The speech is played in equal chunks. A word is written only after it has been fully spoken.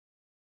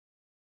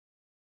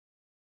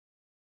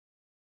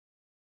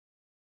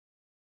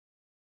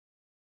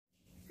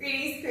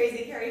Greetings,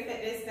 Crazy Kerri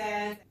fitness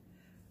fans.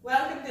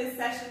 Welcome to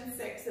session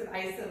 6 of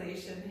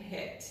Isolation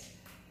HIIT.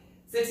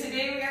 So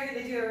today we are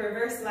going to do a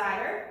reverse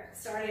ladder,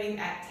 starting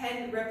at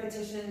 10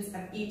 repetitions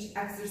of each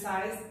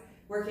exercise,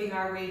 working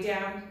our way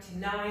down to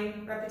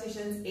 9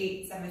 repetitions,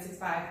 8, 7, 6,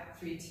 5,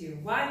 3, 2,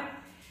 1.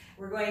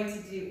 We're going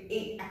to do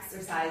 8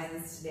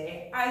 exercises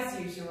today, as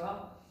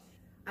usual.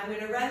 I'm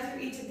going to run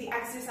through each of the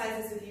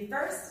exercises with you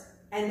first,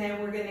 and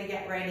then we're going to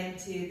get right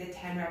into the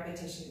 10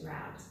 repetition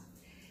round.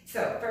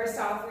 So first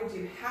off, we're going to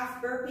do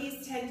half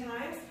burpees 10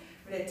 times.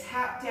 We're going to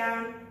tap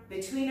down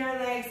between our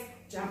legs,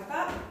 jump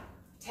up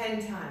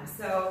 10 times.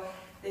 So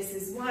this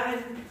is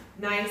one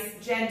nice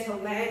gentle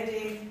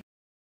landing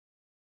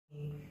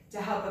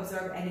to help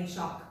absorb any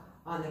shock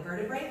on the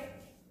vertebrae.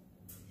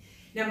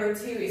 Number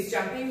 2 is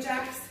jumping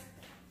jacks.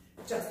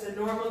 Just a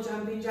normal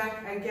jumping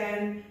jack.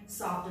 Again,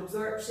 soft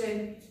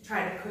absorption.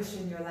 Try to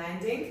cushion your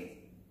landing.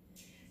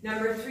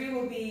 Number 3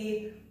 will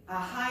be a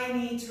high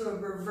knee to a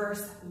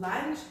reverse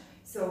lunge.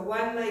 So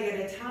one leg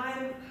at a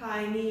time,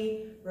 high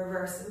knee,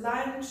 reverse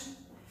lunge.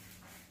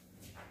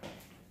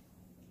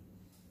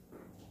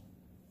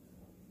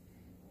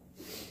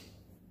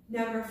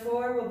 Number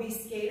 4 will be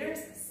skaters,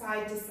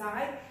 side to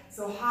side.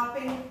 So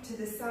hopping to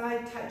the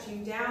side,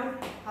 touching down,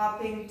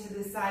 hopping to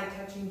the side,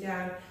 touching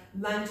down,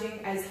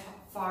 lunging as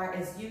far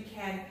as you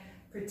can,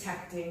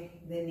 protecting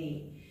the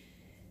knee.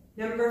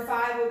 Number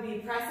 5 will be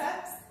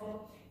press-ups.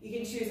 You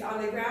can choose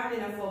on the ground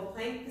in a full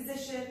plank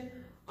position,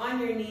 on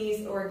your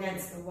knees or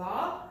against the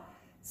wall.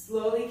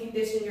 Slowly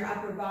condition your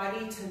upper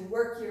body to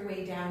work your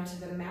way down to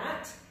the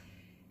mat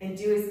and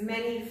do as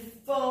many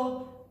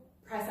full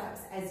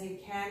press-ups as you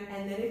can,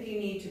 and then if you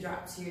need to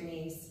drop to your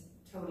knees,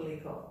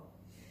 totally cool.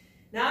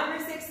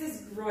 Number 6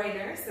 is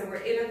groiner, so we're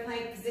in a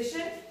plank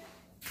position,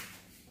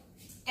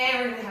 and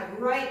we're going to have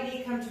right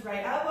knee come to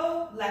right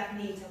elbow, left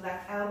knee to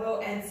left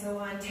elbow, and so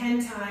on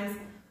 10 times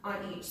on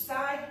each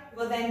side.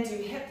 We'll then do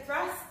hip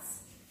thrusts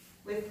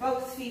with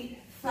both feet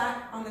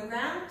flat on the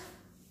ground,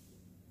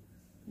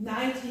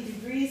 90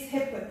 degrees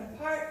hip width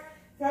apart,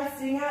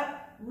 thrusting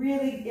up,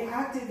 really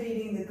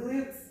activating the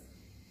glutes.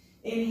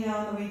 Inhale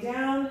on the way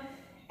down,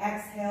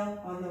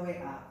 exhale on the way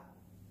up.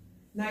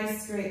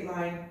 Nice straight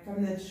line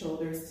from the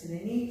shoulders to the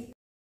knees.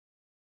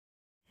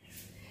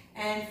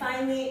 And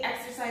finally,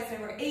 exercise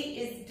number 8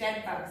 is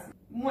dead bugs.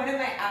 One of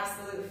my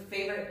absolute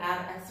favorite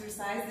ab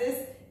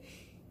exercises.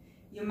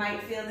 You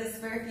might feel this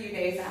for a few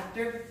days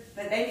after,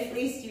 but then at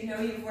least you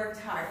know you've worked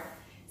hard.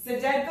 So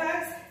dead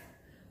bugs,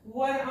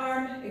 one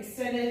arm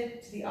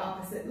extended to the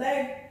opposite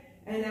leg,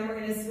 and then we're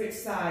going to switch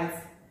sides,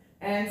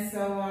 and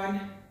so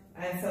on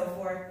and so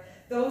forth.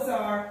 Those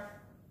are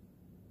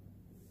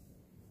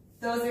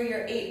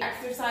your 8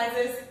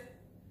 exercises.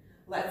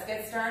 Let's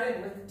get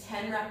started with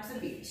 10 reps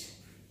of each.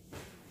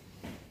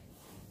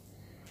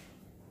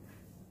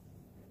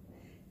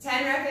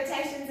 10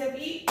 repetitions of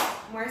each.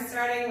 We're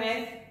starting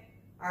with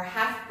our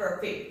half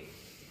burpee.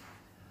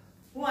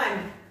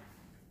 1,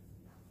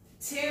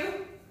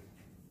 2,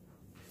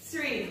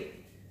 3,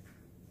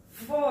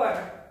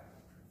 4,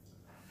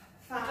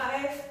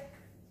 5,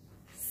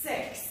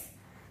 6,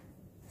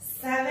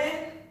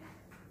 7,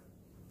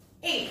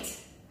 8.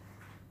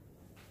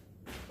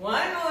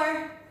 One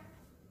more.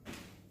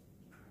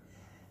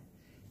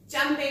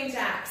 Jumping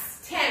jacks.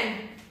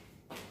 10,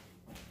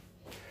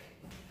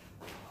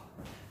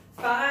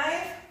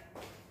 5,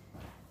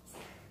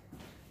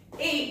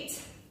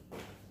 8,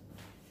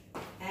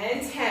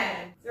 and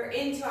 10. We're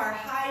into our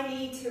high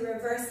knee to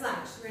reverse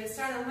lunge. We're going to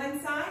start on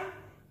one side,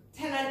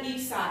 10 on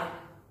each side.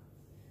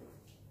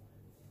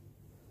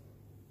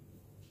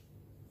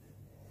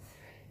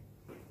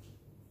 3,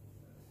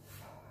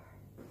 4,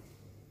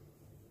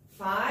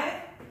 5.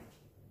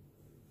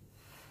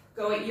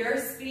 Go at your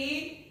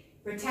speed.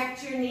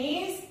 Protect your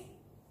knees.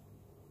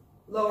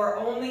 Lower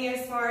only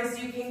as far as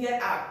you can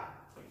get up.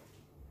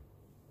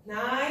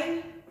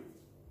 9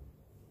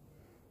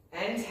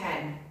 and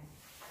 10.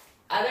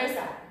 Other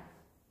side.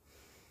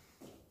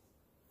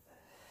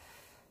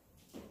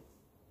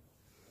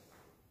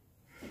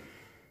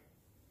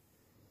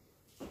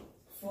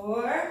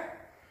 4,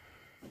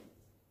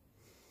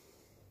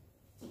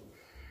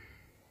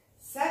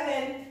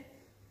 7,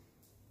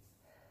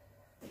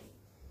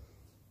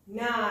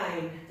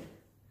 9,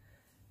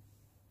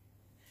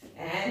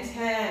 and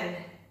 10.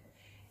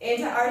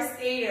 Into our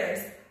skaters,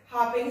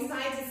 hopping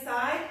side to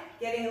side,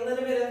 getting a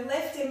little bit of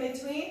lift in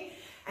between,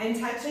 and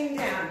touching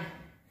down.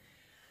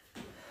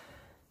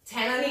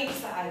 10 on each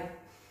side.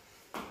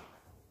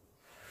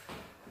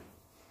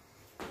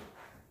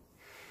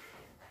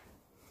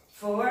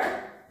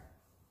 4,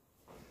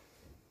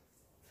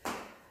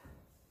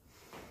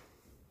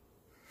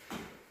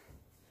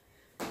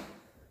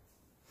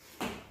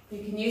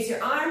 you can use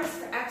your arms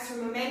for extra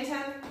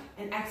momentum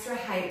and extra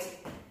height.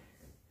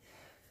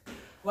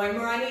 1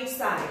 more on each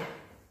side.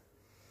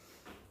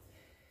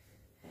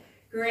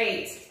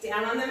 Great.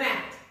 Down on the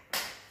mat.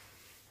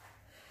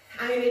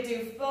 I'm going to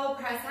do full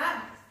press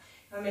up.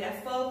 I'm in a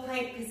full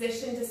plank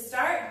position to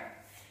start.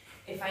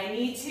 If I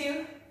need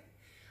to,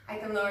 I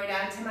can lower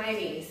down to my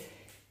knees.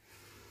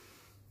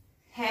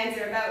 Hands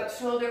are about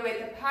shoulder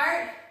width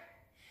apart.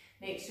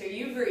 Make sure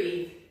you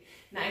breathe.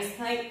 Nice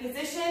plank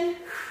position.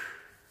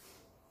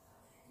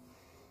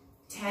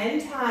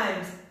 10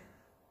 times.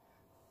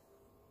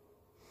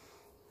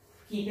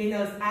 Keeping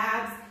those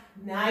abs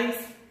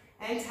nice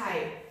and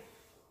tight.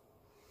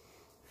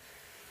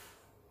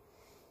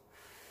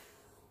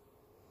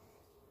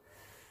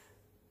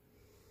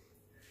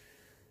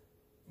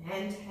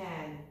 And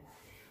 10.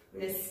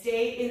 We're going to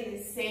stay in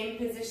the same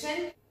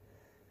position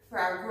for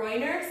our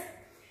groiners.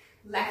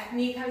 Left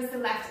knee comes to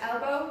left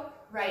elbow,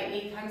 right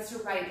knee comes to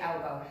right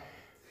elbow.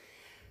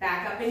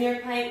 Back up in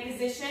your plank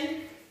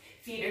position,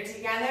 feet are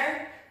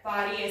together,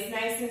 body is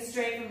nice and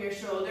straight from your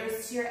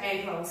shoulders to your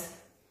ankles.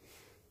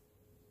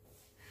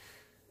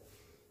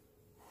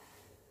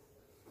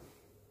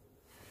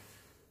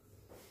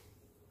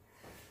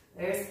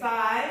 There's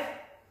 5.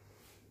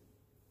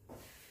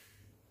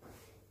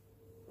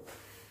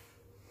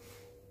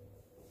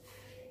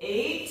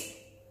 8.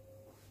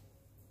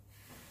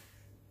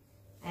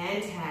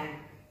 And 10.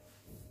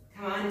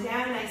 Come on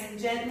down nice and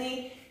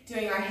gently,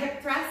 doing our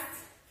hip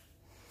thrusts.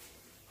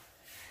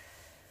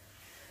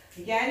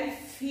 Again,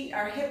 feet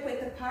are hip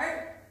width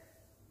apart.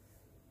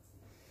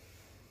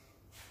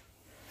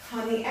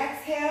 On the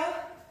exhale,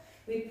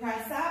 we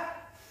press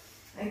up.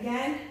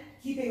 Again,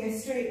 keeping a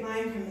straight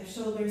line from the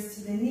shoulders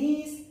to the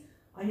knees.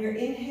 On your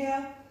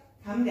inhale,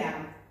 come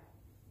down.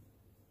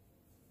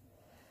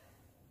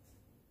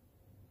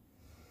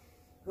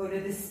 Go to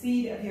the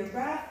speed of your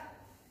breath.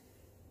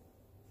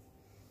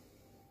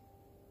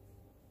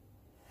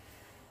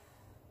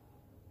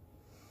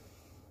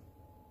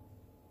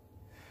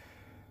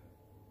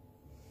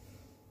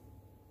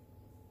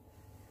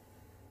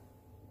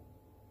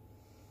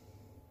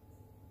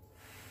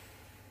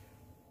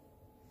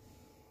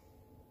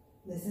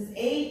 This is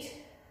 8,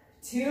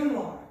 2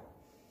 more.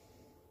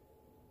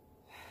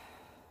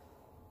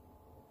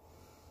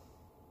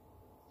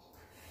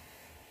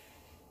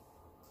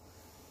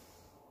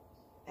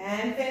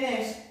 And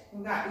finish.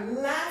 We've got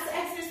last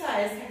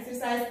exercise.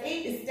 Exercise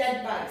 8 is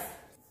dead bugs.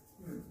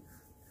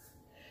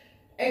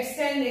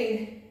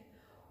 Extending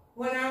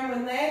one arm,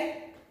 one leg,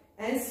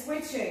 and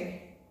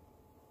switching.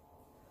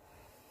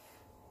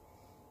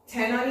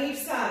 10 on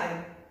each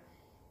side.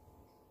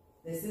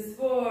 This is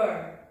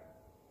 4.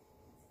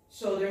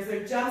 Shoulders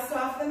are just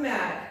off the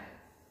mat.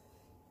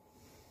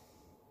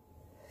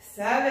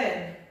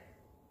 7.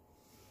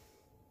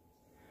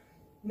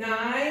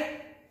 9.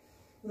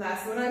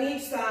 Last one on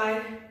each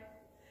side.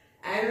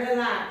 And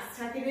relax.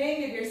 Tuck it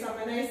in. Give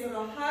yourself a nice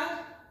little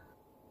hug.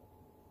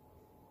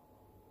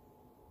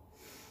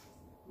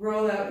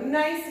 Roll out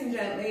nice and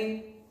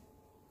gently.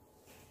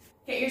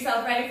 Get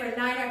yourself ready for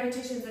 9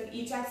 repetitions of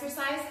each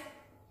exercise.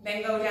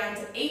 Then go down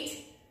to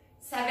 8,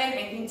 7,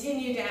 and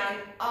continue down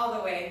all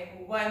the way.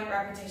 1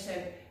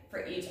 repetition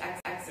for each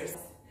exercise.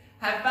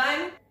 Have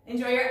fun.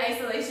 Enjoy your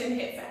isolation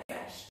HIIT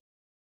sesh.